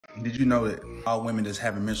Did you know that all women that's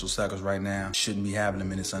having menstrual cycles right now shouldn't be having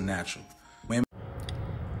them and it's unnatural? Women.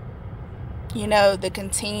 You know, the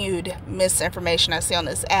continued misinformation I see on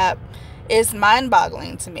this app is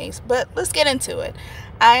mind-boggling to me, but let's get into it.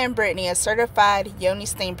 I am Brittany, a certified yoni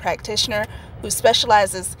steam practitioner who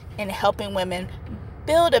specializes in helping women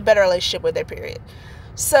build a better relationship with their period.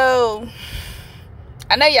 So,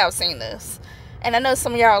 I know y'all seen this, and I know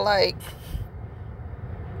some of y'all are like,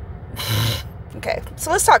 okay,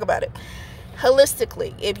 so let's talk about it.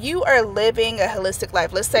 Holistically, if you are living a holistic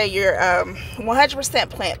life, let's say you're 100%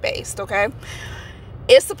 plant-based, okay?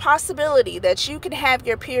 It's a possibility that you can have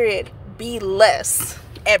your period be less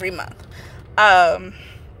every month.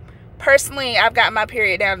 Personally, I've got my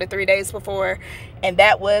period down to 3 days before, and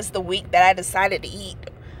that was the week that I decided to eat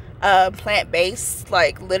plant-based,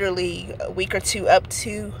 like literally a week or two up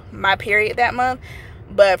to my period that month.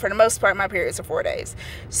 But for the most part, my periods are 4 days.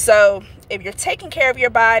 So if you're taking care of your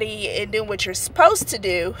body and doing what you're supposed to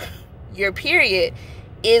do, your period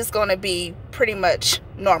is going to be pretty much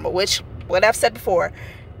normal, which, what I've said before,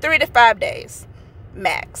 3 to 5 days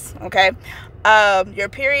max, okay? Your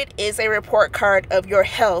period is a report card of your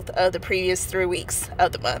health of the previous 3 weeks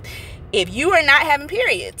of the month. If you are not having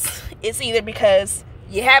periods, it's either because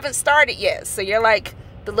you haven't started yet, so you're like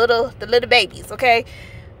the little babies, okay?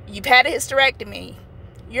 You've had a hysterectomy,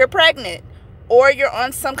 you're pregnant, or you're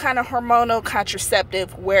on some kind of hormonal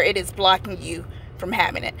contraceptive where it is blocking you from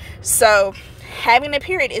having it. So having a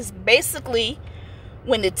period is basically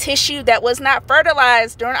when the tissue that was not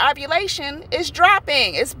fertilized during ovulation is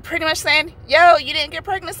dropping. It's pretty much saying, yo, you didn't get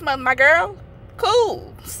pregnant this month, my girl.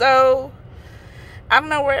 Cool. So I don't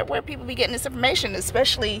know where people be getting this information,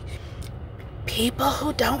 especially people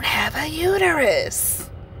who don't have a uterus.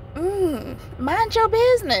 Mind your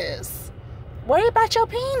business. Worry about your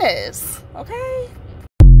penis, okay?